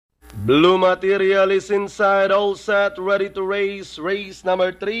Blue material is inside, all set, ready to race. Race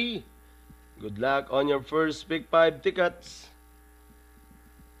number 3. Good luck on your first pick 5 tickets.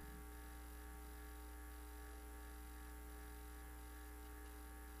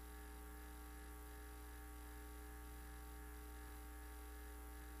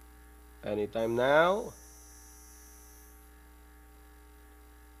 Anytime now.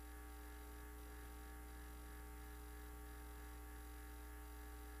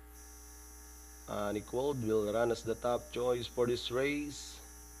 Unequaled will run as the top choice for this race.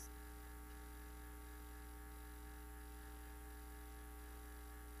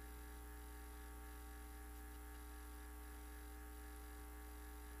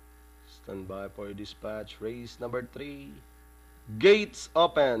 Stand by for dispatch. Race number 3. Gates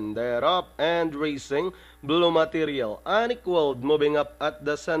open, they're up and racing. Blue material, unequaled, moving up at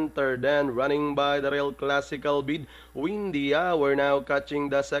the center, then running by the rail classical bid. Windy Hour now catching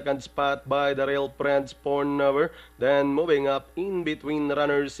the second spot by the rail Prince Pornover. Then moving up in between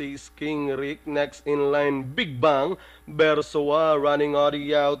runners is King Rick. Next in line, Big Bang. Bersoa running on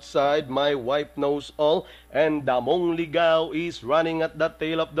the outside. My Wife Knows All. And Damong Ligao is running at the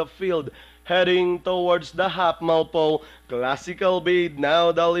tail of the field, heading towards the half-mile pole. Classical Bid,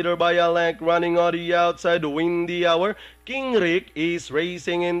 now the leader by a length, running on the outside. Windy Hour. King Rick is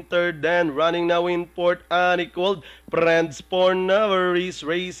racing in third, then running now in fourth, unequaled. Prince Pornover is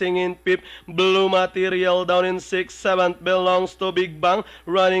racing in fifth. Blue material down in sixth. Seventh belongs to Big Bang.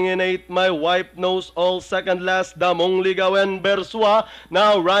 Running in eighth, My Wife Knows All. Second last, Damong Ligaw and Bersua.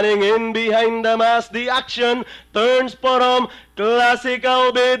 Now running in behind the mass. The action turns from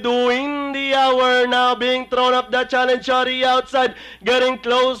Classical Bid. Windy Hour now being thrown up the challenge on the outside. Getting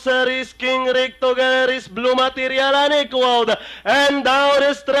closer is King Rick. Together is Blue material unequaled. And down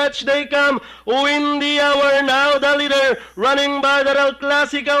the stretch they come. Windy Hour now the leader. Running by the rail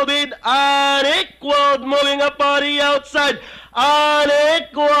Classical Bid. Unequaled moving up on the outside.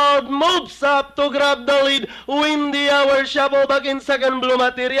 Unequaled moves up to grab the lead. Windy Hour shuffle back in second, Blue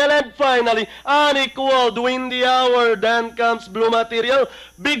material. And finally, unequaled Windy Hour. Then comes Blue material,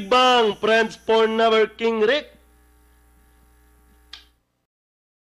 Big Bang, Prince Pornover, King Rick.